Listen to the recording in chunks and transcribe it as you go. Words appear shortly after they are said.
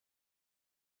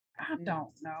I don't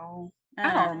know. I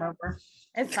Uh, don't remember.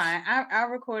 It's fine. I'll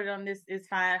record it on this. It's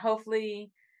fine.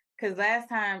 Hopefully, because last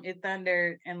time it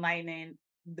thundered and lightning,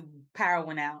 the power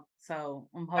went out. So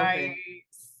I'm hoping.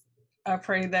 I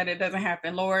pray that it doesn't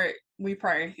happen. Lord, we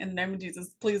pray in the name of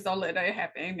Jesus. Please don't let that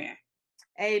happen. Amen.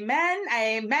 Amen,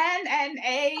 amen, and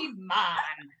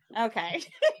amen. Okay.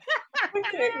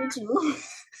 Okay, with you.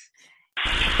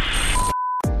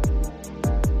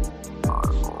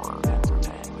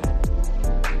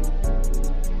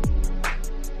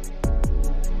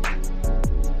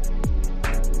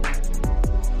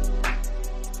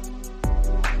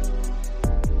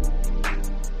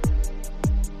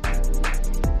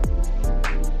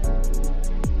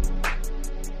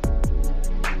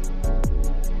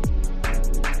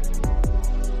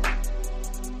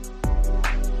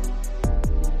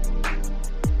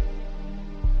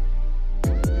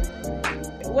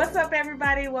 What's up,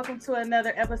 everybody? Welcome to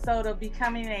another episode of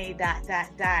Becoming a ...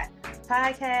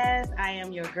 podcast. I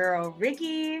am your girl,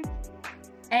 Ricky,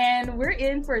 and we're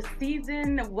in for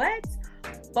season,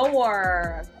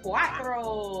 4.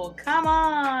 Come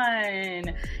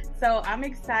on. So I'm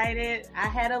excited. I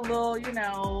had a little,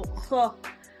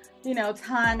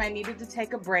 time I needed to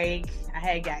take a break. I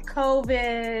had got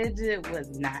COVID. It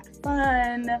was not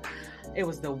fun. It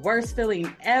was the worst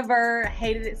feeling ever. I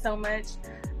hated it so much.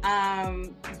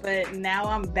 But now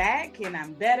I'm back and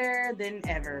I'm better than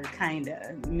ever,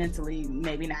 kinda. Mentally,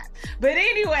 maybe not. But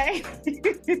anyway,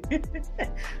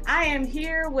 I am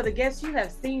here with a guest you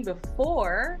have seen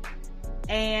before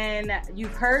and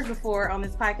you've heard before on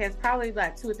this podcast, probably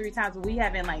like 2 or 3 times, but we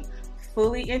haven't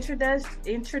fully introduced.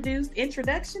 Child,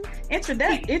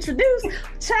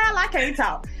 I can't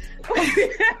talk.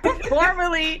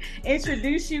 Formally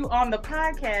introduce you on the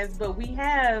podcast, but we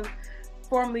have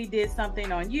formally did something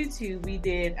on YouTube. We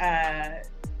did a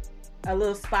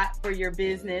little spot for your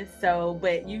business. So,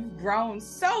 but you've grown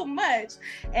so much,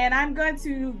 and I'm going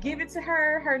to give it to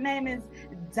her. Her name is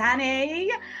Dani,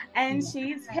 and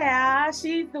she's here.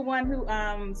 She's the one who,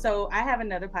 so I have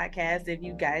another podcast, if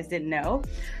you guys didn't know.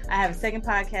 I have a second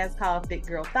podcast called Thick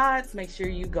Girl Thoughts. Make sure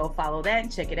you go follow that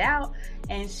and check it out.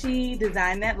 And she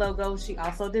designed that logo. She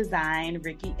also designed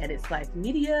Ricky Edits Life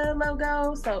Media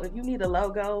logo. So if you need a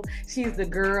logo, she's the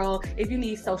girl. If you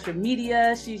need social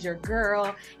media, she's your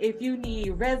girl. If you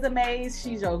need resumes,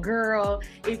 she's your girl.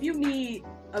 If you need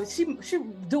she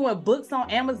doing books on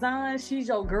Amazon, she's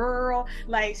your girl.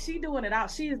 She doing it all.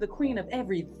 She is the queen of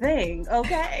everything,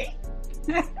 okay?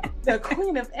 The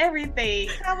queen of everything.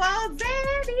 Come on,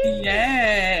 Dani.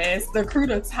 Yes, the crew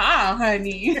to tie,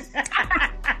 honey.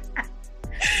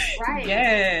 Right.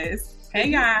 Yes.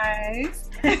 Hey, guys.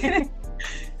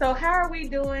 So how are we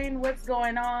doing? What's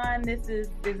going on? This is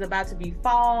about to be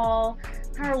fall.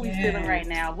 How are we feeling right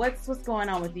now? What's going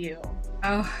on with you?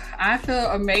 Oh, I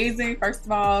feel amazing. First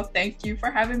of all, thank you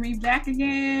for having me back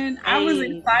again. Hey. I was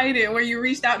excited when you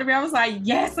reached out to me. I was like,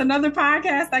 yes, another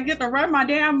podcast. I get to run my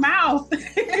damn mouth.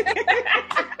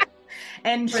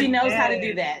 And she knows how to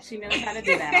do that. She knows how to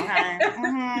do that. Okay?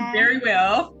 Mm-hmm. Very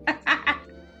well.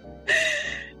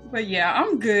 But yeah,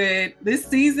 I'm good. This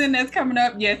season that's coming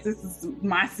up, yes, this is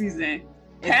my season.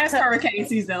 Past hurricane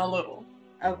season a little.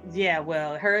 Oh, yeah,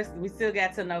 well, we still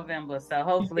got to November, so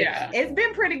hopefully it's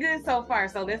been pretty good so far.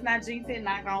 So let's not jinx it,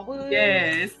 knock on wood.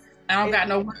 Yes, I don't got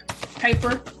no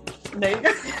paper. There you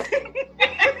go.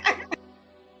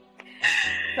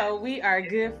 So we are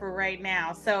good for right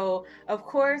now. So of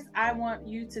course, I want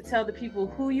you to tell the people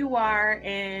who you are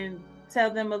and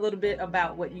tell them a little bit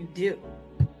about what you do.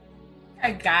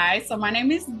 Hi guys, so my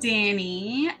name is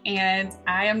Dani, and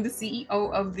I am the CEO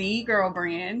of The Girl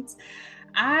Brand.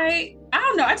 I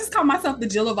don't know, I just call myself the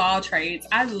Jill of all trades.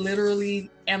 I literally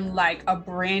am like a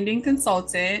branding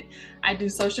consultant. I do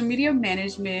social media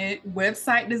management,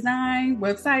 website design,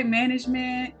 website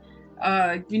management.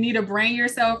 You need to brand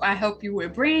yourself, I help you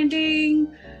with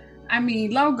branding. I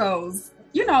mean, logos,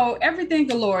 everything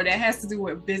galore that has to do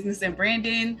with business and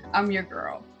branding. I'm your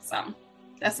girl. So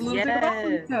that's a little bit about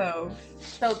myself.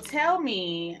 So tell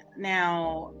me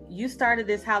now, you started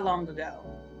this how long ago?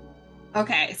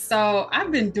 Okay, so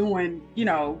I've been doing,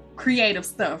 creative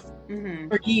stuff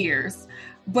for years.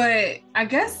 But I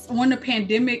guess when the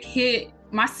pandemic hit,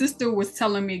 my sister was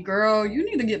telling me, girl, you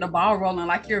need to get the ball rolling.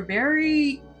 Like, you're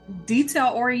very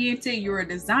detail oriented. You're a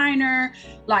designer.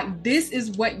 Like, this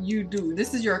is what you do.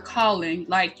 This is your calling.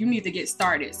 Like, you need to get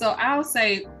started. So I'll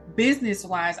say business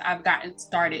wise, I've gotten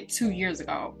started 2 years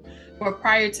ago. But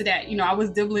prior to that, I was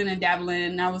dibbling and dabbling,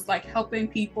 and I was like helping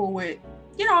people with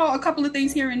a couple of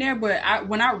things here and there. But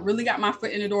when I really got my foot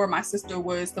in the door, my sister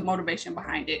was the motivation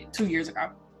behind it 2 years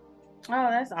ago. Oh,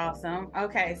 that's awesome.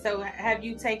 Okay. So have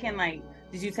you taken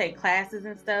Did you take classes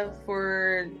and stuff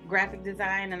for graphic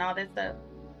design and all that stuff?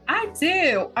 I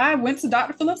did. I went to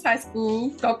Dr. Phillips High School.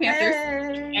 Go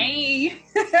Panthers. Hey.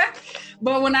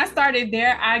 But when I started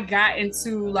there, I got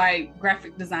into like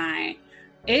graphic design.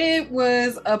 It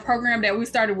was a program that we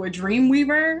started with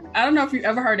Dreamweaver. I don't know if you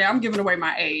ever heard that. I'm giving away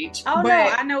my age. Oh, but no,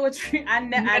 I know what I do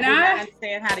not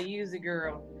understand how to use it,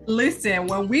 girl. Listen,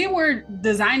 when we were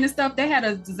designing stuff, they had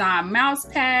us design mouse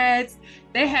pads.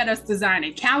 They had us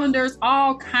designing calendars,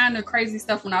 all kind of crazy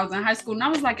stuff when I was in high school. And I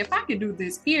was like, if I could do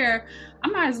this here, I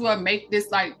might as well make this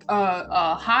like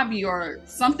a hobby or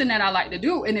something that I like to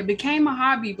do. And it became a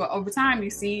hobby, but over time,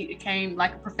 you see, it came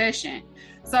like a profession.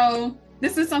 So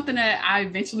this is something that I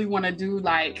eventually want to do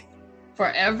like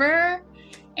forever.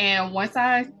 And once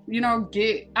I,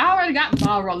 I already got the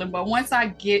ball rolling, but once I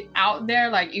get out there,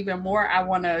 like even more, I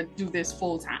want to do this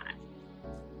full time.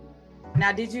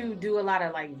 Now, did you do a lot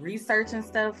of like research and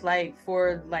stuff, like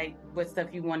for like what stuff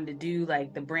you wanted to do,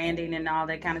 like the branding and all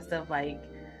that kind of stuff? Like,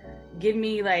 give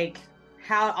me like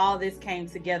how all this came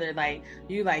together. Like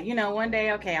you like, one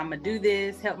day, okay, I'm gonna do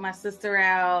this, help my sister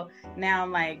out. Now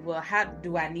I'm like, well, how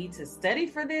do I need to study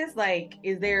for this? Like,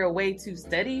 is there a way to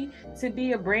study to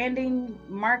be a branding,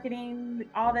 marketing,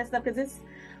 all that stuff? Because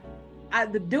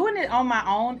doing it on my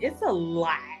own, it's a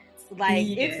lot. Like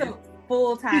It's a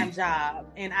full-time job.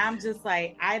 And I'm just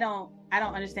like, I don't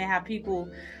understand how people,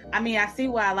 I see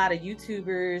why a lot of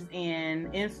YouTubers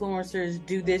and influencers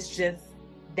do this just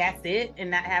that's it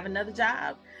and not have another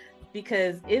job,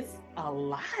 because it's a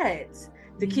lot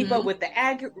to keep up with the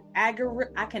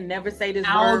I can never say this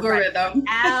algorithm. Word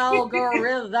right.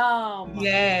 Algorithm.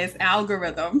 Yes,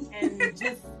 algorithm. And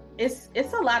just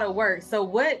it's a lot of work. So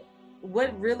what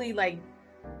really like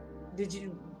did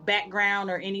you background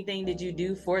or anything did you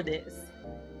do for this?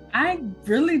 I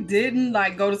really didn't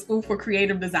like go to school for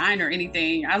creative design or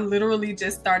anything. I literally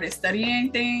just started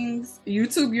studying things.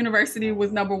 YouTube University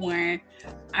was number one.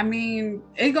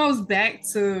 It goes back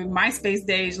to MySpace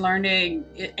days, learning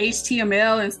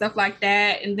HTML and stuff like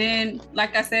that. And then,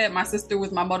 like I said, my sister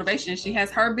was my motivation. She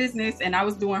has her business and I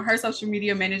was doing her social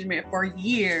media management for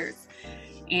years.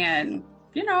 And,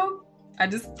 I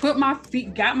just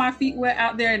got my feet wet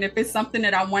out there. And if it's something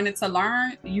that I wanted to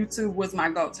learn, YouTube was my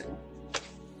go-to.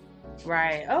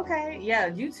 Right. Okay. Yeah.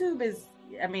 YouTube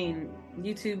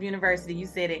University, you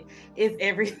said it, is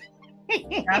everything.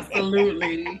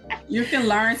 Absolutely. You can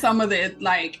learn some of it.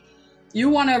 Like, you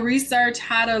want to research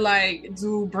how to like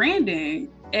do branding,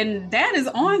 and that is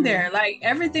on there. Like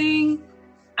everything,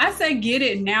 I say get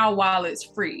it now while it's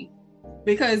free,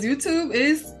 because YouTube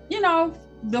is,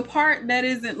 the part that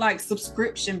isn't like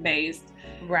subscription based.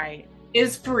 Right.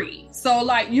 Is free. So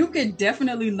like you could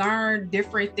definitely learn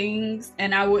different things,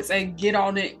 and I would say get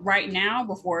on it right now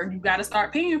before you got to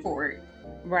start paying for it.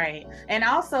 Right. And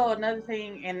also another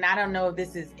thing, and I don't know if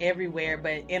this is everywhere,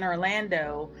 but in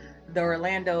Orlando, the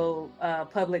Orlando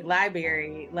Public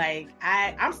Library, like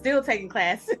I'm still taking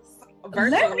classes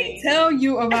virtually. Let me tell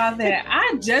you about that.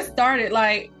 I just started,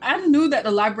 like, I knew that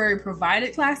the library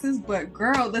provided classes, but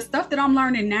girl, the stuff that I'm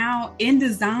learning now in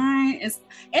design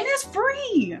it's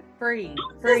free. Free.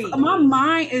 My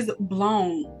mind is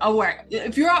blown away.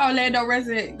 If you're an Orlando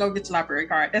resident, go get your library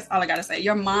card. That's all I gotta say.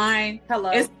 Your mind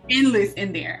is endless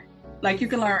in there. Like you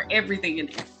can learn everything in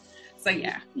there. So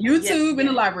yeah, YouTube and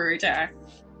the library, child.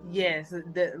 Yes,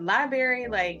 the library,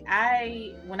 like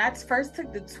when I first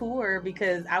took the tour,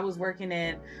 because I was working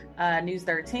at News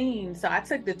 13, so I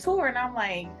took the tour and I'm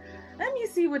like, let me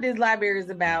see what this library is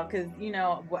about, because,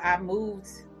 I moved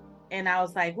and I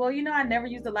was like, well, I never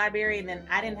used the library, and then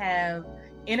I didn't have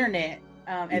internet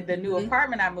at the new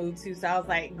apartment I moved to, so I was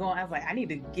like, I need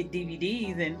to get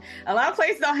DVDs, and a lot of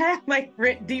places don't have like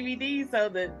rent DVDs, so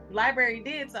the library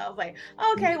did. So I was like,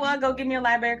 okay, well, I'll go get me a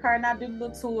library card and I'll do the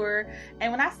little tour.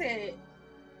 And when I said,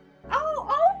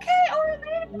 oh, okay,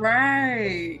 Orlando,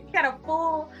 right, you got a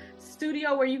full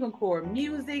studio where you can record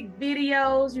music,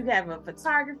 videos, you have a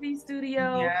photography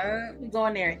studio, you go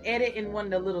in there and edit in one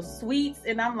of the little suites,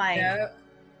 and I'm like,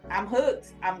 I'm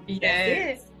hooked.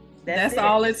 That's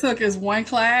all it took is one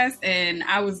class, and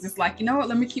I was just like, you know what,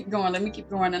 let me keep going.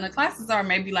 And the classes are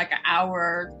maybe like an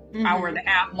hour and a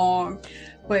half long,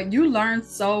 but you learn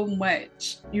so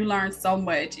much.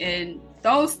 And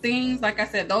those things, like I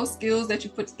said, those skills that you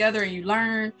put together and you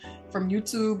learn from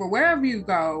YouTube or wherever you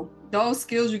go, those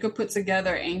skills you could put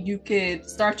together and you could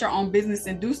start your own business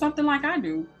and do something like I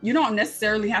do. You don't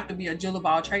necessarily have to be a Jill of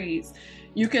all trades.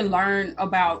 You can learn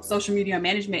about social media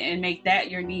management and make that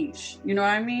your niche. You know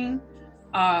what I mean?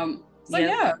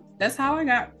 Yeah, that's how I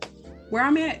got where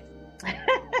I'm at.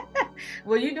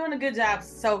 Well, you're doing a good job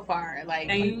so far. Like,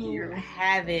 Thank you.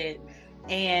 Have it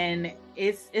And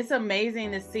it's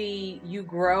amazing to see you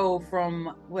grow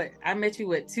from what I met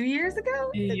you 2 years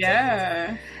ago.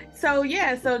 Yeah. So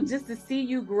just to see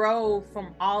you grow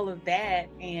from all of that,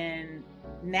 and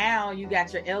now you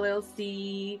got your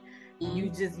LLC.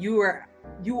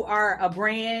 You are a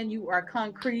brand. You are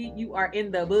concrete. You are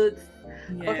in the books.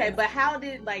 Yes. Okay, but how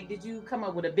did you come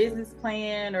up with a business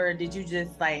plan, or did you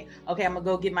just okay, I'm gonna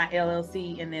go get my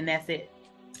LLC and then that's it?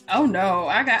 Oh no,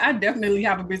 I definitely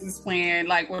have a business plan,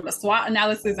 with a SWOT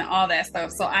analysis and all that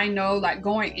stuff. So I know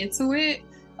going into it,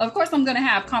 of course I'm going to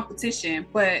have competition,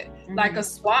 but a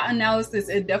SWOT analysis,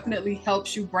 it definitely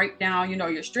helps you break down,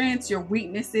 your strengths, your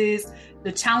weaknesses,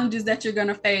 the challenges that you're going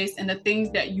to face, and the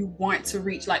things that you want to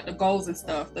reach, like the goals and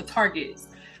stuff, the targets.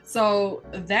 So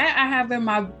that I have in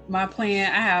my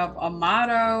plan. I have a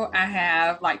motto. I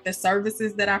have the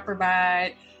services that I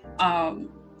provide,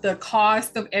 the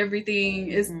cost of everything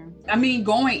is,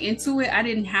 going into it, I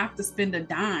didn't have to spend a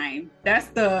dime. That's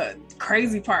the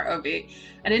crazy part of it.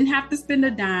 I didn't have to spend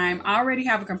a dime. I already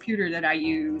have a computer that I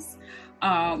use.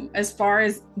 As far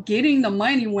as getting the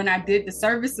money, when I did the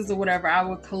services or whatever, I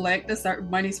would collect the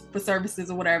money for services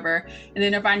or whatever. And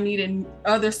then if I needed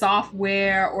other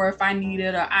software, or if I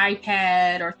needed an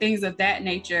iPad or things of that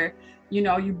nature, you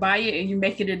buy it and you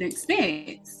make it an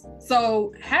expense.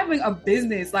 So having a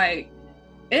business,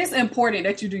 it's important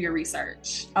that you do your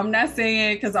research. I'm not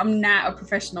saying, because I'm not a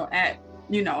professional at,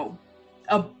 you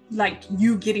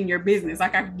getting your business. I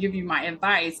can give you my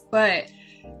advice, but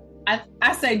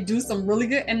I say do some really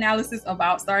good analysis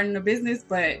about starting a business,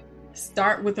 but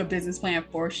start with a business plan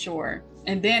for sure.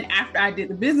 And then after I did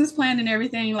the business plan and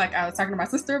everything, I was talking to my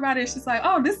sister about it. She's like,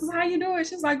 oh, this is how you do it.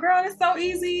 She's like, girl, it's so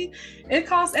easy. It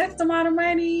costs X amount of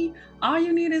money. All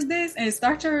you need is this, and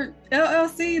start your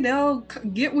LLC. They'll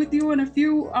get with you in a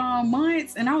few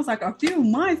months. And I was like, a few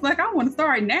months? I want to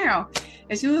start now.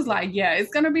 And she was like, yeah,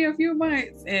 it's going to be a few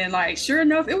months. And sure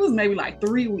enough, it was maybe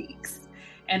 3 weeks.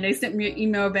 And they sent me an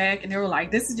email back and they were like,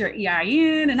 this is your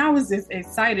EIN. And I was just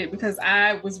excited because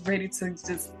I was ready to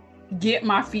just get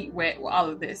my feet wet with all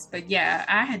of this. But yeah,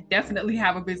 I definitely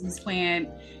have a business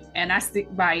plan and I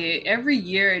stick by it. Every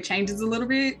year it changes a little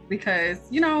bit because,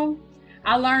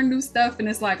 I learn new stuff and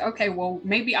it's okay, well,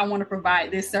 maybe I want to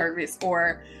provide this service,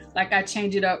 or I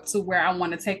change it up to where I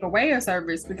want to take away a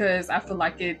service because I feel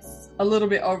like it's a little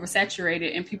bit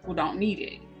oversaturated and people don't need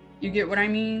it. You get what I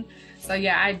mean? So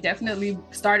yeah, I definitely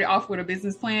started off with a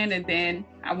business plan and then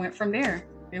I went from there.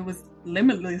 It was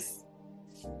limitless.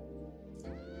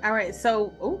 All right.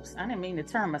 So, oops, I didn't mean to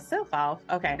turn myself off.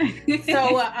 Okay.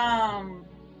 So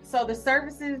the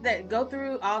services that go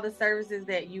through, all the services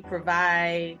that you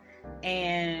provide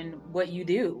and what you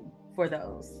do for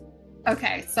those.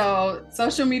 Okay. So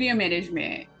social media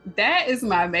management, that is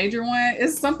my major one.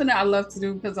 It's something that I love to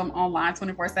do because I'm online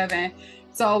 24/7.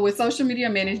 So with social media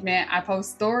management, I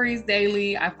post stories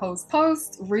daily. I post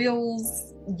posts,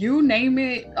 reels, you name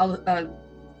it, a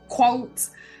quote,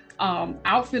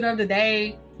 outfit of the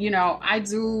day. I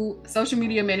do social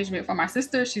media management for my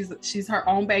sister. She's her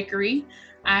own bakery.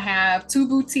 I have 2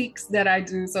 boutiques that I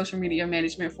do social media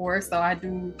management for. So I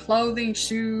do clothing,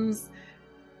 shoes,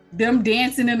 them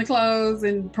dancing in the clothes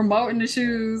and promoting the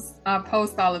shoes. I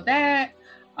post all of that.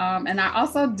 And I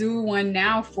also do one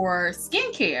now for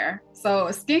skincare. So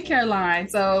a skincare line.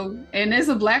 And it's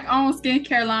a Black-owned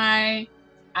skincare line.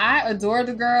 I adore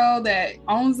the girl that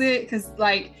owns it because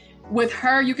with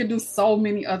her, you could do so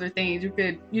many other things. You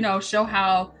could, show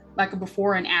how a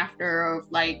before and after of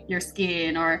your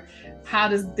skin, or how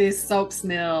does this soap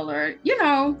smell, or,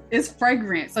 it's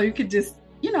fragrant. So you could just,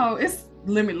 it's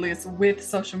limitless with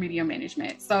social media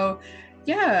management. So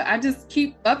yeah, I just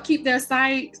upkeep their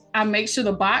site. I make sure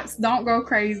the bots don't go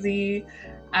crazy.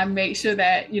 I make sure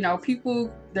that,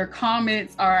 people, their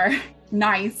comments are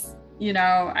nice.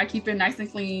 I keep it nice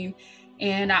and clean.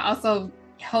 And I also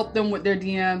help them with their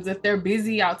DMs. If they're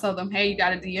busy, I'll tell them, hey, you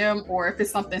got a DM. Or if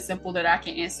it's something simple that I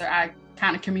can answer, I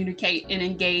kind of communicate and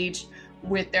engage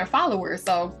with their followers.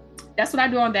 So that's what I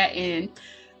do on that end.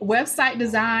 Website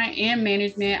design and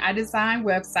management. I design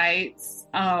websites.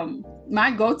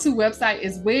 My go-to website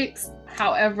is Wix.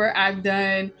 However, I've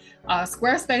done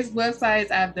Squarespace websites.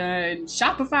 I've done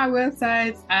Shopify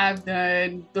websites. I've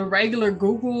done the regular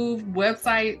Google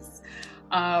websites.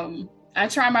 I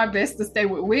try my best to stay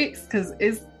with Wix because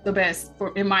it's the best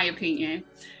in my opinion.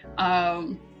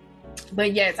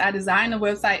 But yes, I design a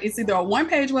website. It's either a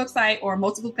 1-page website or a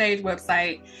multiple page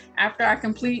website. After I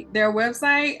complete their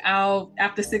website, I'll,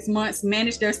 after 6 months,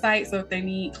 manage their site. So if they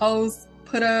need clothes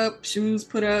put up, shoes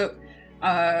put up,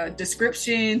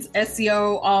 descriptions,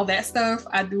 SEO, all that stuff,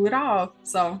 I do it all.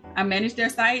 So I manage their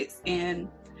sites and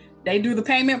They do the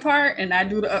payment part and I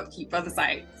do the upkeep of the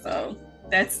site. So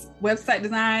that's website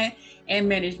design and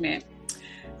management.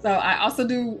 So I also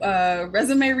do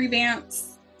resume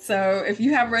revamps. So if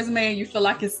you have a resume and you feel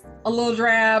like it's a little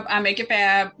drab, I make it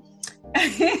fab.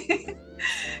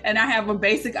 And I have a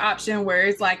basic option where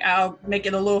it's like, I'll make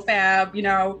it a little fab, you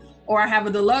know, or I have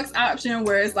a deluxe option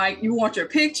where it's like, you want your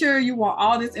picture, you want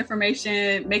all this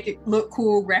information, make it look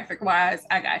cool graphic wise.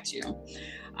 I got you.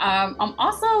 I'm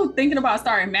also thinking about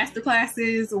starting master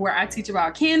classes where I teach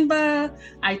about Canva.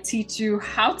 I teach you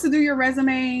how to do your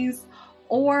resumes,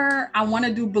 or I want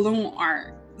to do balloon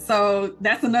art. So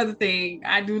that's another thing.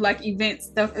 I do like event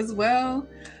stuff as well.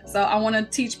 So I want to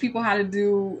teach people how to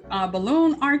do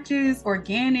balloon arches,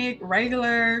 organic,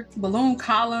 regular, balloon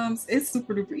columns. It's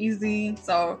super duper easy.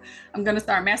 So I'm going to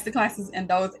start master classes in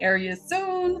those areas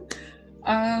soon.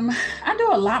 I do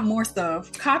a lot more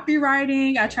stuff.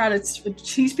 Copywriting, I try to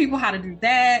teach people how to do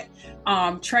that.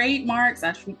 Trademarks,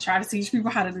 I try to teach people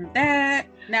how to do that.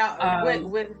 Now,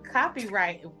 with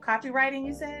copywriting,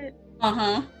 you said?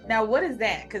 Uh-huh. Now, what is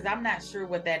that? Because I'm not sure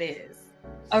what that is.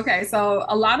 Okay, so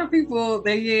a lot of people,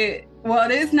 it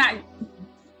is not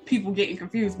people getting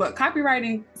confused, but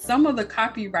copywriting, some of the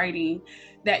copywriting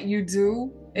that you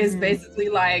do is basically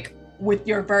like with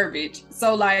your verbiage.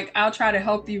 So like, I'll try to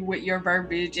help you with your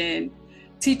verbiage and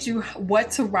teach you what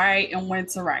to write and when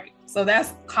to write. So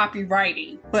that's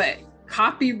copywriting. But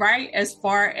copyright, as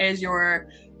far as your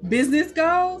business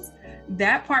goes,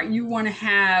 that part you want to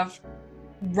have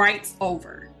rights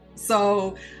over.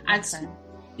 So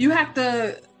you have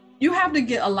to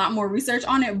get a lot more research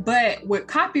on it. But with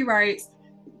copyrights,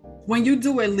 when you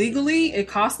do it legally, it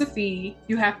costs a fee.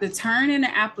 You have to turn in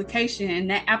an application, and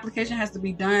that application has to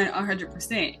be done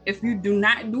 100%. If you do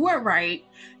not do it right,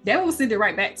 they will send it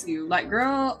right back to you. Like,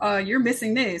 girl, you're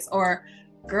missing this, or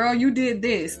girl, you did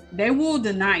this. They will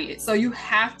deny it. So you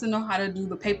have to know how to do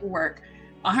the paperwork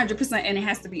 100%, and it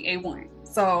has to be A1.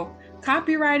 So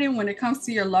copywriting, when it comes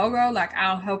to your logo, like,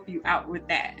 I'll help you out with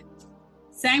that.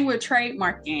 Same with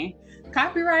trademarking.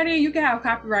 Copywriting, you can have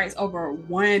copyrights over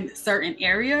one certain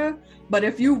area, but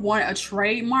if you want a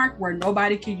trademark where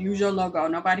nobody can use your logo,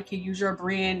 nobody can use your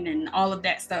brand and all of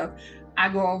that stuff, I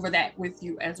go over that with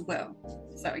you as well.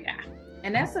 So yeah.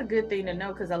 And that's a good thing to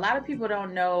know, because a lot of people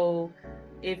don't know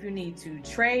if you need to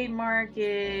trademark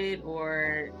it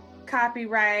or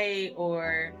copyright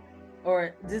or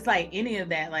just like any of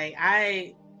that. Like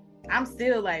I'm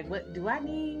still like, what do I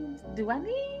need?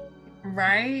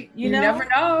 Right. You never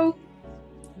know.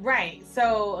 Right.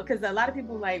 So, because a lot of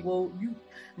people like, well,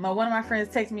 one of my friends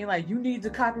text me like, you need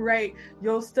to copyright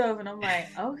your stuff. And I'm like,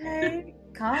 okay,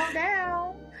 calm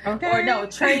down. Okay. Or no,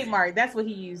 trademark. That's what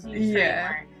he used. He used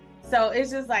trademark. So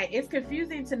it's just like, it's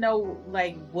confusing to know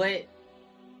like what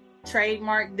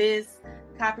trademark this,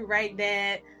 copyright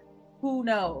that, who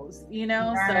knows, you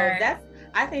know? Right. So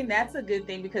I think that's a good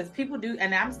thing, because people do,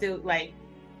 and I'm still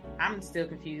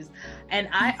confused. And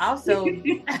I also,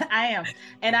 I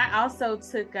also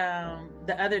took,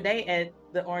 the other day at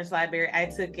the Orange Library, I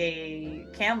took a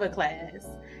Canva class.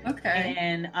 Okay.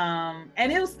 And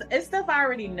it's stuff I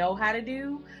already know how to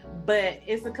do, but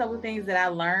it's a couple of things that I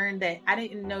learned that I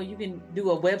didn't know you can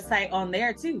do a website on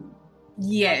there too.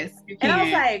 Yes. And I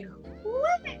was like,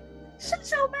 what?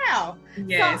 Shut your mouth.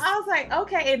 Yes. So I was like,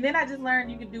 okay. And then I just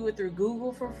learned you can do it through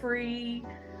Google for free.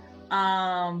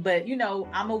 But you know,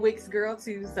 I'm a Wix girl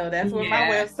too, so that's what my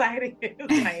website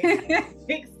is. Like,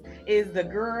 Wix is the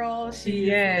girl. She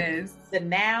is the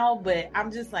now, but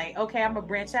I'm just like, okay, I'm gonna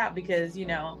branch out, because you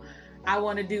know, I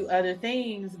want to do other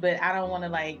things, but I don't want to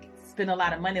like spend a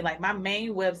lot of money. Like, my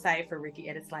main website for Ricky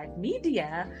Edits Life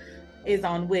Media is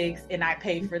on Wix, and I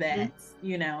pay for that,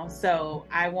 you know. So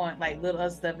I want like little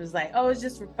other stuff is like, oh, it's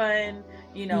just for fun,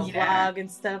 you know, blog and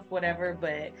stuff, whatever.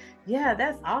 But yeah,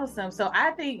 that's awesome. So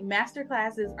I think master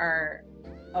classes are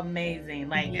amazing.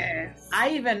 Like,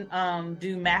 I even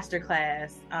do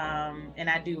masterclass, and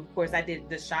I do, of course, I did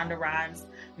the Shonda Rhimes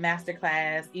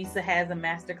masterclass. Issa has a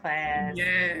masterclass.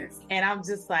 Yes. And I'm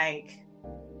just like,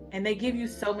 and they give you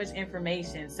so much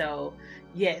information. So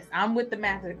yes, I'm with the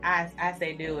master. I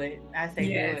say do it. I say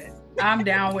do it. I'm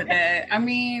down with that. I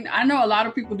mean, I know a lot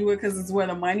of people do it because it's where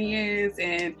the money is,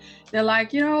 and they're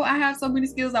like, you know, I have so many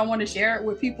skills, I want to share it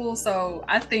with people. So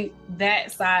I think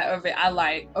that side of it, I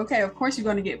like, okay, of course you're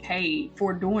going to get paid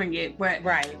for doing it, but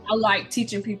I like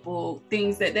teaching people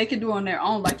things that they can do on their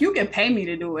own. Like, you can pay me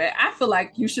to do it. I feel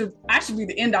like I should be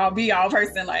the end all be all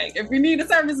person. Like, if you need the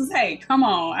services, hey, come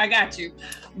on, I got you.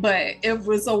 But if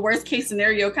it's a worst case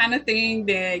scenario kind of thing,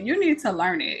 then you need to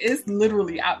learn it. It's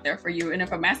literally out there for you. And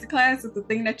if a masterclass is the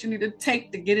thing that you need to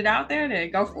take to get it out there, then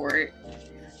go for it.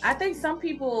 I think some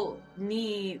people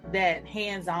need that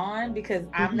hands-on because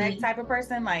I'm that type of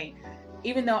person. Like,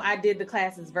 even though I did the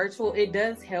classes virtual, it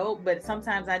does help, but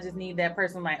sometimes I just need that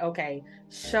person like, okay,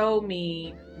 show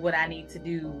me what I need to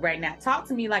do right now. Talk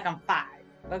to me like I'm 5,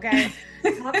 okay?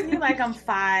 Talk to me like I'm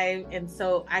 5, and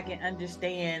so I can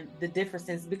understand the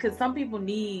differences, because some people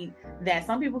need that.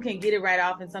 Some people can get it right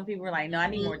off, and some people are like, no, I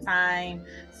need more time.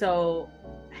 So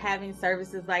having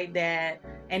services like that,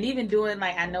 and even doing,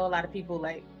 like, I know a lot of people,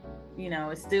 like, you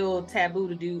know, it's still taboo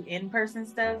to do in-person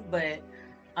stuff, but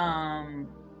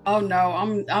oh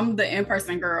no, I'm the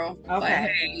in-person girl. Okay.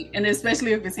 Like, hey, and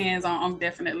especially if it's hands-on, I'm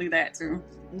definitely that too.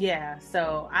 Yeah.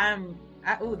 So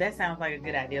that sounds like a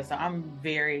good idea. So I'm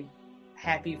very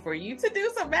happy for you to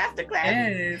do some master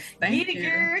classes. Yes, thank you.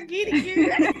 Get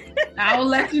it, girl. I will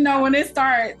let you know when it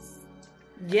starts.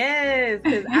 Yes,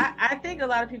 because I think a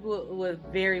lot of people would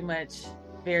very much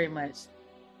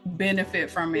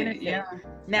benefit from it. Yeah.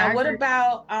 Now, what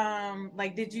about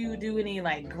like, did you do any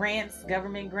like grants,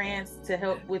 government grants to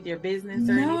help with your business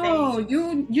or anything? No,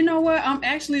 you know what? I'm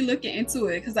actually looking into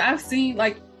it because I've seen,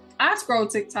 like, I scroll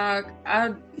TikTok.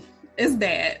 It's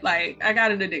bad. Like, I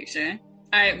got an addiction.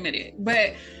 I admit it.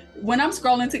 But when I'm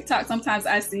scrolling TikTok, sometimes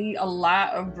I see a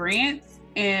lot of grants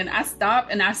and I stop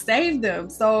and I save them.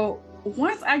 So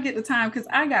once I get the time, because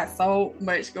I got so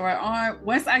much going on,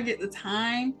 once I get the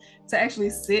time to actually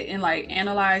sit and like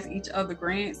analyze each of the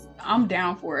grants, I'm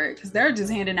down for it, because they're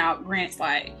just handing out grants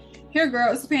like, here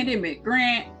girl, it's a pandemic,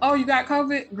 grant. Oh, you got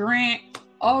COVID, grant.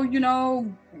 Oh, you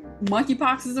know,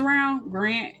 monkeypox is around,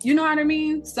 grant. You know what I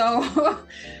mean? So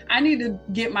I need to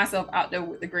get myself out there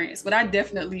with the grants, but I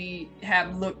definitely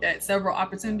have looked at several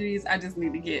opportunities. I just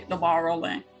need to get the ball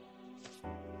rolling.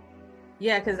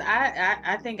 Yeah, because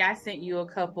I think I sent you a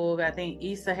couple. I think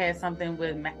Issa had something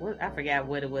with, I forgot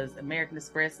what it was, American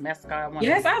Express, MasterCard.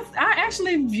 Yes, I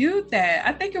actually viewed that.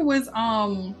 I think it was it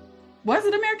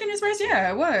American Express?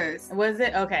 Yeah, it was. Was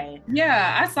it? Okay.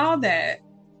 Yeah, I saw that.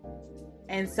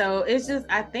 And so it's just,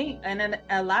 I think, and then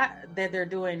a lot that they're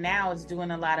doing now is doing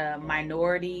a lot of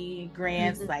minority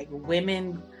grants, like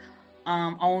women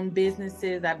owned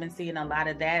businesses. I've been seeing a lot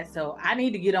of that. So I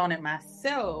need to get on it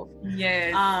myself.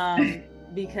 Yes.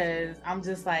 Because I'm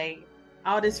just like,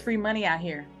 all this free money out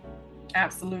here.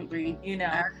 Absolutely. You know.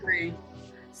 I agree.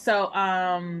 So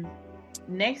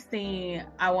next thing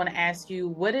I want to ask you,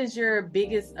 what is your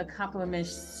biggest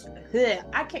accomplishment?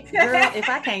 I can't, girl, if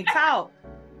I can't talk.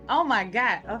 Oh my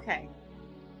God. Okay.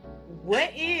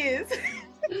 What is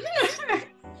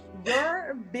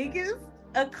your biggest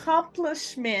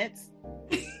accomplishment,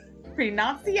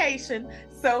 pronunciation,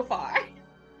 so far?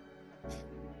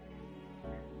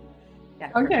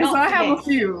 Okay, so I have a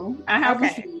few.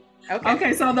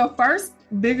 Okay, so the first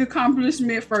big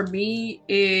accomplishment for me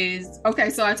is,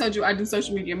 so I told you I do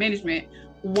social media management.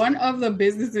 One of the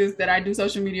businesses that I do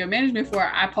social media management for,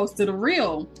 I posted a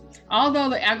reel. Although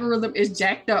the algorithm is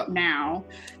jacked up now,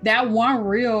 that one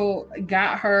reel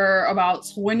got her about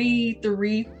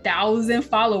 23,000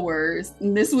 followers.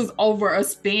 And this was over a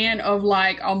span of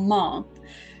like a month.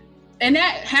 And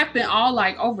that happened all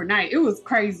like overnight. It was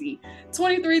crazy.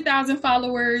 23,000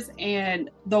 followers, and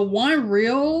the one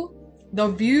reel, the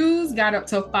views got up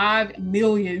to 5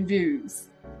 million views.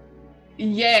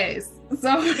 Yes.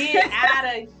 So get out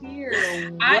of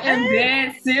here. What? I am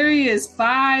dead serious.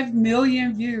 5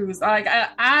 million views. Like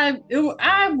I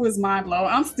was mind blown.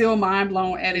 I'm still mind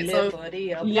blown at it. So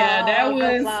yeah, that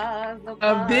was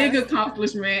a big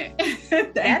accomplishment.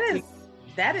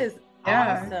 that is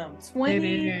awesome.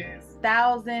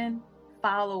 20,000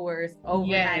 followers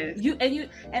overnight. Yes.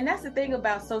 And that's the thing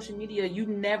about social media. You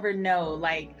never know.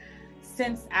 Like,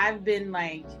 since I've been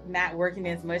like not working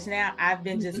as much now, I've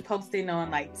been just posting on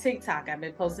like TikTok. I've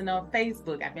been posting on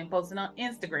Facebook. I've been posting on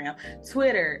Instagram,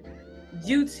 Twitter,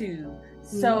 YouTube.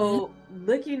 So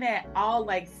looking at all,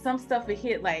 like, some stuff it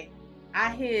hit, like I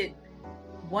hit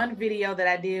one video that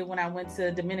I did when I went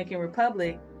to Dominican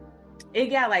Republic.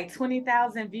 It got like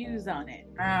 20,000 views on it.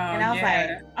 And I was like,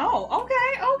 oh,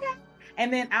 okay.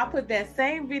 And then I'll put that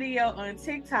same video on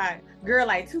TikTok, girl,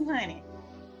 like 200.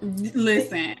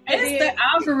 Listen, it's the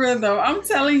algorithm. I'm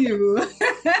telling you.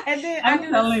 And then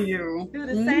I'm telling you. Do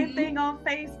the same thing on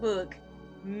Facebook,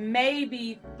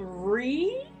 maybe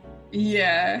 3.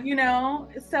 Yeah. You know,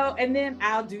 so, and then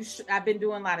I've been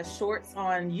doing a lot of shorts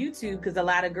on YouTube, because a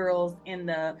lot of girls in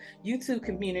the YouTube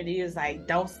community is like,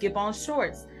 don't skip on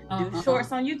shorts. Do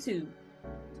shorts on YouTube.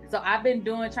 So I've been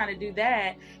trying to do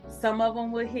that. Some of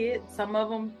them will hit, some of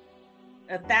them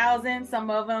 1,000, some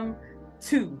of them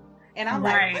 2. And I'm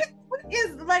like, what do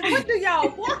y'all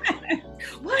want?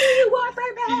 What do you want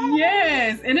from me?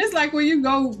 Yes. And it's like when you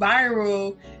go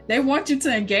viral, they want you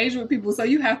to engage with people. So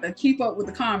you have to keep up with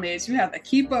the comments. You have to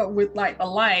keep up with like the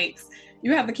likes.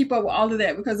 You have to keep up with all of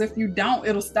that, because if you don't,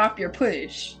 it'll stop your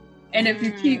push. And if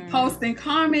you keep posting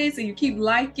comments and you keep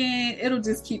liking, it'll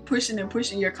just keep pushing and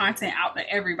pushing your content out to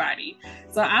everybody.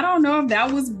 So I don't know if that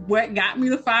was what got me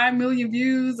the 5 million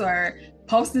views, or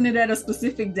posting it at a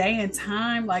specific day and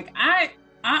time. Like I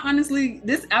honestly,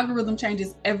 this algorithm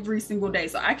changes every single day.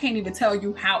 So I can't even tell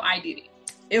you how I did it.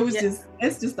 It was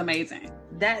it's just amazing.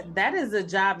 That is a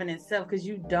job in itself, because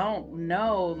you don't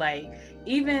know, like,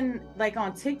 even like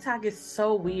on TikTok, it's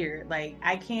so weird. Like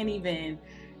I can't even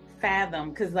fathom,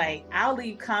 because like I'll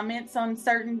leave comments on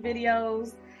certain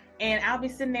videos and I'll be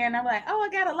sitting there and I'm like, oh, I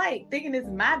got a like, thinking it's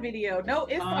my video. No,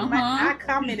 it's something I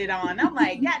commented on. I'm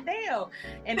like, god damn.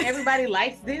 And everybody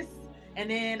likes this. And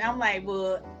then I'm like,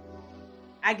 well,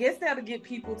 I guess that'll get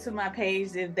people to my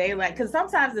page if they like, because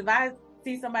sometimes if I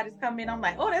see somebody's comment, I'm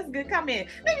like, oh, that's a good comment,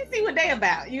 let me see what they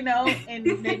about, you know, and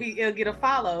maybe it'll get a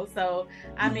follow. So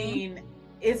I mean,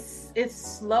 it's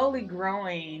slowly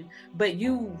growing, but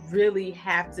you really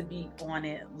have to be on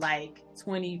it like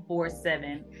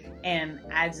 24/7. And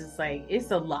I just like, it's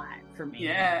a lot for me.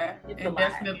 Yeah, it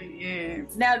definitely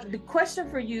is. Now the question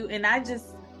for you, and I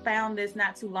just found this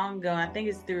not too long ago, I think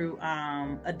it's through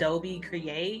Adobe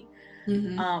Create,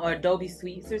 or Adobe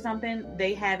Suites or something.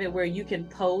 They have it where you can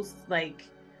post like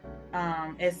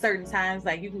at certain times,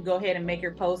 like you can go ahead and make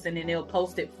your post and then they'll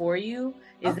post it for you.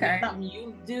 Is that something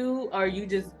you do, or you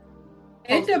just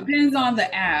it depends on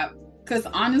the app? Because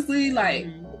honestly, like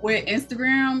with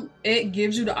Instagram, it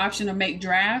gives you the option to make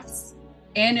drafts,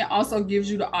 and it also gives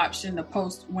you the option to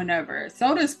post whenever.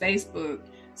 So does Facebook.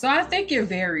 So I think it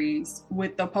varies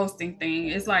with the posting thing.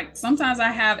 It's like sometimes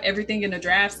I have everything in the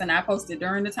drafts and I post it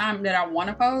during the time that I want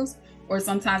to post, or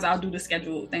sometimes I'll do the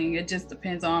scheduled thing. It just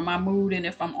depends on my mood and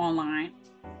if I'm online.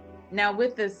 Now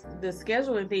with the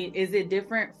scheduling thing, is it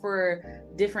different for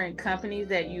different companies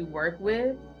that you work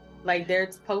with? Like their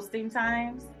posting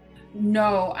times?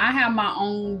 No, I have my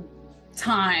own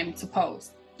time to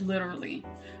post, literally.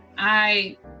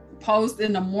 I post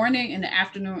in the morning, in the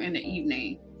afternoon, in the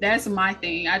evening. That's my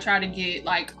thing. I try to get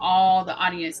like all the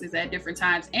audiences at different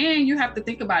times. And you have to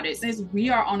think about it, since we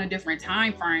are on a different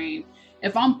time frame.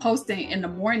 If I'm posting in the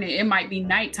morning, it might be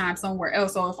nighttime somewhere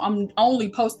else. So if I'm only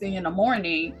posting in the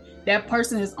morning, that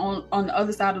person is on the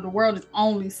other side of the world is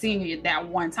only seeing it that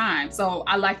one time. So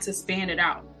I like to span it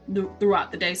out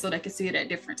throughout the day so they can see it at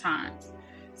different times.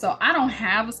 So I don't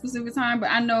have a specific time, but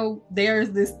I know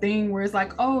there's this thing where it's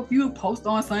like, oh, if you post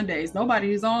on Sundays,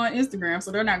 nobody is on Instagram,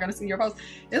 so they're not going to see your post.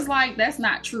 It's like, that's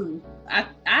not true.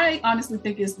 I honestly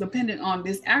think it's dependent on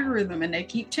this algorithm, and they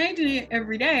keep changing it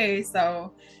every day.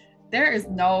 So there is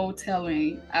no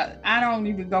telling. I don't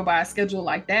even go by a schedule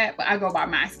like that, but I go by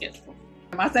my schedule.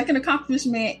 My second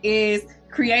accomplishment is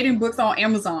creating books on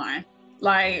Amazon.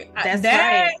 Like that's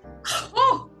that. Right.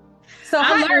 Oh, so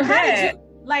I learned that.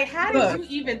 How did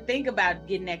you even think about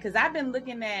getting that? Because I've been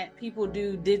looking at people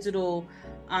do digital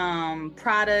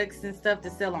products and stuff to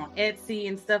sell on Etsy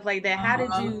and stuff like that.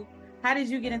 How did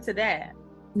you get into that?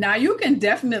 Now you can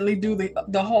definitely do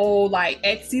the whole like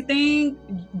Etsy thing,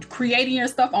 creating your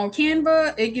stuff on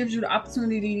Canva. It gives you the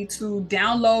opportunity to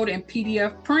download and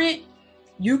PDF print.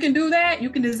 You can do that. You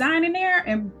can design in there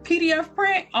and PDF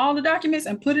print all the documents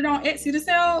and put it on Etsy to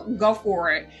sell. Go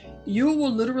for it. You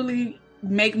will literally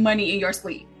make money in your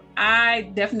sleep.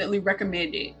 I definitely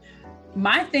recommend it.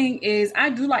 My thing is, I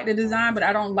do like to design, but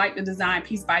I don't like to design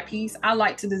piece by piece. I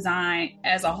like to design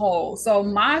as a whole. So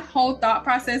my whole thought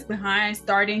process behind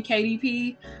starting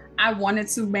KDP, I wanted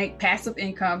to make passive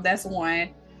income. That's one.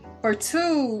 For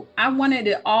two, I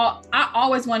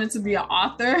always wanted to be an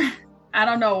author. I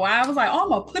don't know why. I was like, oh, I'm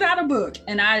gonna put out a book.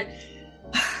 And I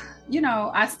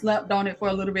slept on it for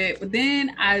a little bit, but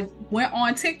then I went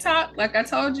on TikTok, like I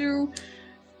told you.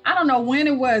 I don't know when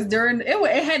it was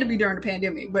it had to be during the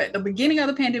pandemic, but the beginning of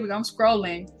the pandemic, I'm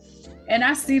scrolling and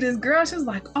I see this girl. She's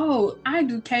like, oh, I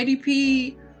do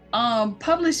KDP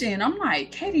publishing. I'm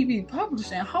like, KDP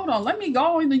publishing? Hold on, let me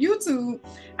go into YouTube.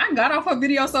 I got off her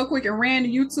video so quick and ran to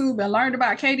YouTube and learned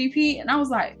about KDP. And I was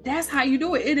like, that's how you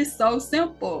do it. It is so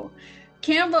simple.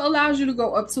 Canva allows you to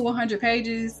go up to 100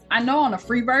 pages. I know on the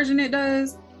free version it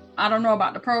does. I don't know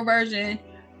about the pro version,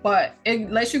 but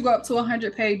it lets you go up to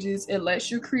 100 pages. It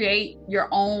lets you create your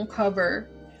own cover.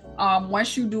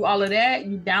 Once you do all of that,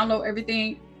 you download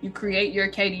everything, you create your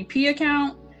KDP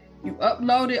account, you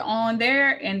upload it on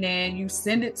there, and then you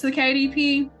send it to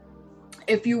KDP.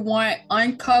 If you want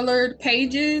uncolored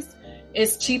pages,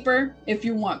 it's cheaper. If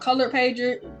you want colored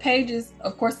pages,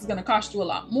 of course, it's going to cost you a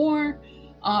lot more.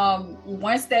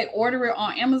 Once they order it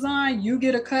on Amazon, you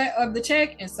get a cut of the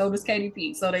check, and so does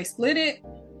KDP. So they split it.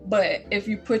 But if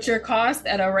you put your cost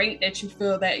at a rate that you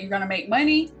feel that you're gonna make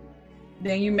money,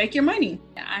 then you make your money.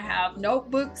 I have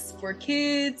notebooks for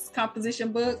kids,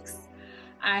 composition books.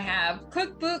 I have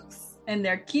cookbooks, and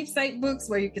they're keepsake books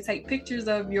where you can take pictures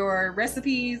of your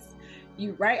recipes.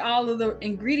 You write all of the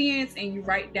ingredients and you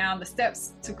write down the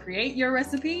steps to create your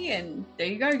recipe, and there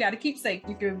you go. You got a keepsake.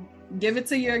 You can give it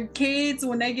to your kids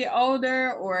when they get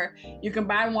older, or you can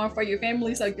buy one for your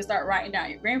family so you can start writing down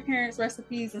your grandparents'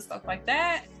 recipes and stuff like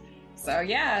that. So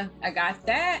yeah, I got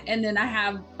that. And then I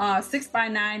have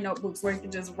 6x9 notebooks where you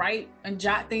can just write and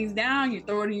jot things down. You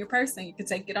throw it in your purse and you can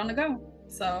take it on the go.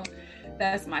 So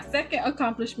that's my second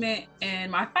accomplishment.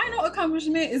 And my final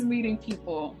accomplishment is meeting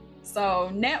people.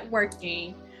 So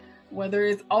networking, whether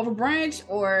it's over brunch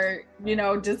or, you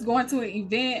know, just going to an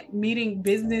event, meeting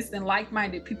business and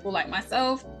like-minded people like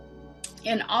myself,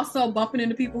 and also bumping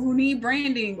into people who need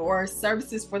branding or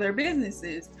services for their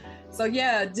businesses. So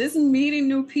yeah, just meeting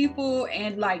new people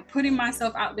and like putting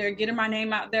myself out there, getting my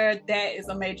name out there, that is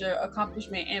a major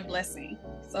accomplishment and blessing.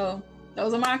 So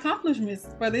those are my accomplishments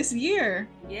for this year.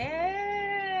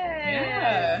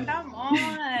 Yeah. Come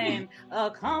on.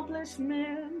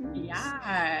 Accomplishment.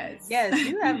 Yes. Yes,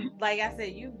 you have, like I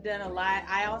said, you've done a lot.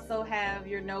 I also have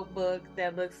your notebook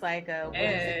that looks like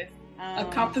a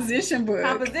composition book.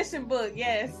 Composition book,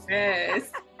 yes.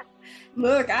 Yes.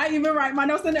 Look, I even write my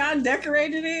notes in there. I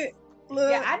decorated it. Look.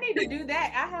 Yeah, I need to do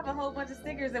that. I have a whole bunch of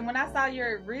stickers, and when I saw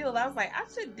your reel, I was like, I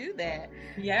should do that.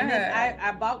 Yeah. And then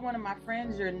I bought one of my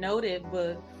friends your noted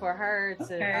book for her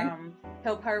to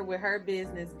help her with her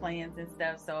business plans and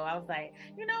stuff. So I was like,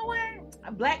 you know what?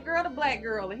 A black girl to black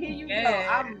girl. And here you go.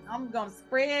 I'm gonna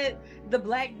spread the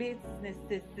black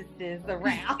businesses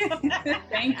around.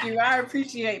 Thank you. I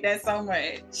appreciate that so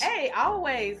much. Hey,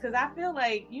 always, because I feel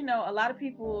like, you know, a lot of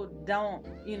people don't,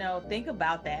 you know, think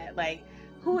about that. Like,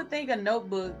 who would think a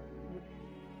notebook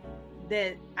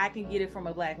that I can get it from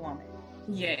a black woman?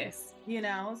 Yes. You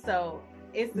know, so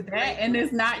it's that, and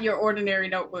it's not your ordinary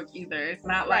notebook either. It's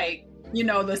not like, you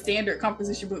know, the standard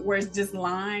composition book where it's just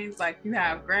lines. Like, you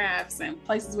have graphs and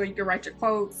places where you can write your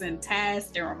quotes and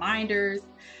tasks and reminders.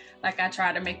 Like, I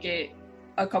try to make it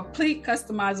a complete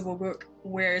customizable book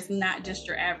where it's not just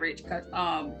your average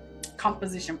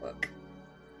composition book.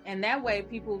 And that way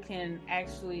people can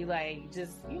actually like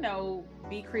just, you know,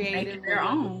 be creative. Make it their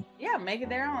own. Yeah, make it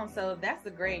their own. So that's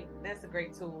a great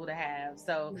tool to have.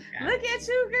 So look at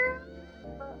you, girl.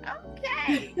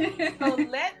 Okay. So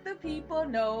let the people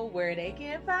know where they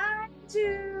can find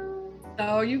you.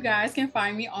 So you guys can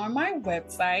find me on my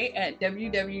website at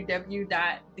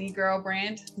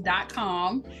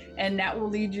www.thegirlbrand.com, and that will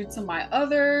lead you to my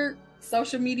other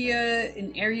social media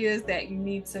and areas that you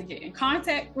need to get in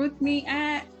contact with me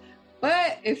at.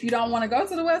 But if you don't want to go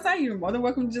to the website, you're more than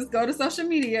welcome to just go to social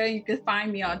media. You can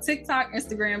find me on TikTok,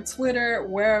 Instagram, Twitter,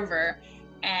 wherever,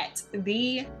 at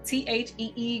the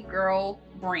THEE Girl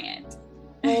Brand.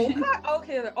 Okay.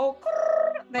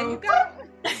 There you go.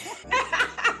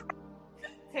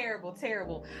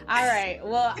 Terrible. All right.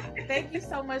 Well, thank you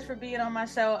so much for being on my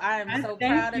show. I am so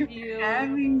proud of you. For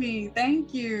having me.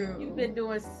 Thank you. You've been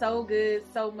doing so good,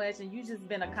 so much, and you just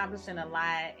been accomplishing a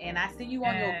lot. And I see you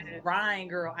on your grind,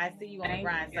 girl. I see you on the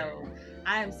grind. So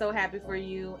I am so happy for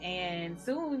you. And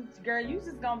soon, girl, you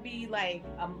just gonna be like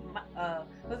a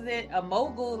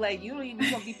mogul. Like, you don't even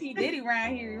gonna be P. Diddy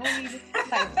around here. You don't even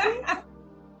like.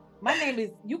 My name is,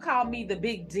 you call me the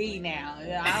Big D now.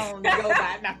 I don't go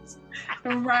by now.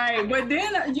 Right. But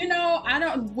then, you know,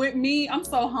 with me, I'm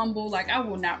so humble. Like, I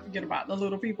will not forget about the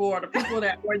little people or the people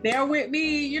that were there with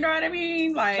me. You know what I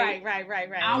mean? Like, right.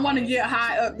 I don't want to get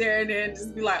high up there and then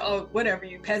just be like, oh, whatever,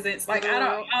 you peasants. Like,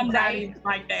 I'm not even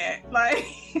like that. Like,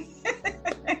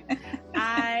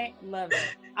 I love it.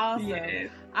 Awesome. Yes.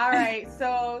 All right.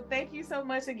 So thank you so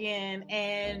much again.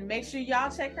 And make sure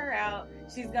y'all check her out.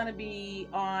 She's going to be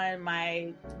on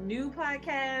my new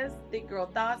podcast, Thick Girl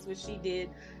Thoughts, which she did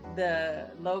the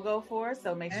logo for.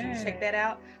 So make sure you check that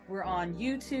out. We're on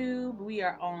YouTube. We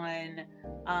are on,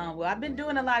 I've been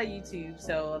doing a lot of YouTube.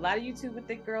 So a lot of YouTube with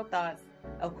Thick Girl Thoughts.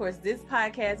 Of course, this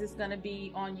podcast is going to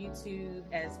be on YouTube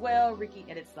as well. Ricky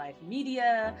Edits Life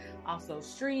Media, also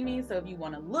streaming. So if you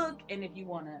want to look and if you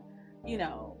want to, you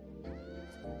know,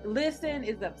 listen,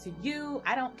 it's up to you.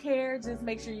 I don't care. Just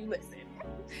make sure you listen.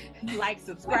 Like,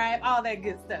 subscribe, all that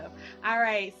good stuff. All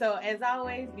right. So as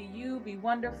always, be you, be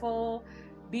wonderful,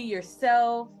 be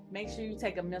yourself. Make sure you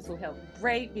take a mental health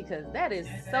break because that is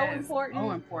so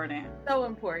important. So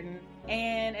important.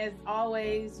 And as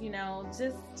always, you know,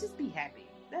 just be happy.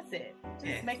 That's it.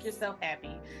 Just make yourself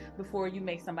happy before you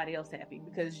make somebody else happy,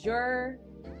 because your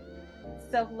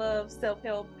self-love,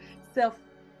 self-help,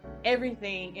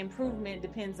 everything improvement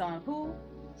depends on who?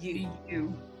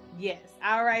 You. Yes.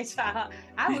 All right, y'all.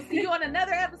 I will see you on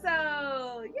another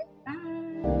episode. Yeah.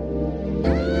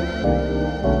 Bye.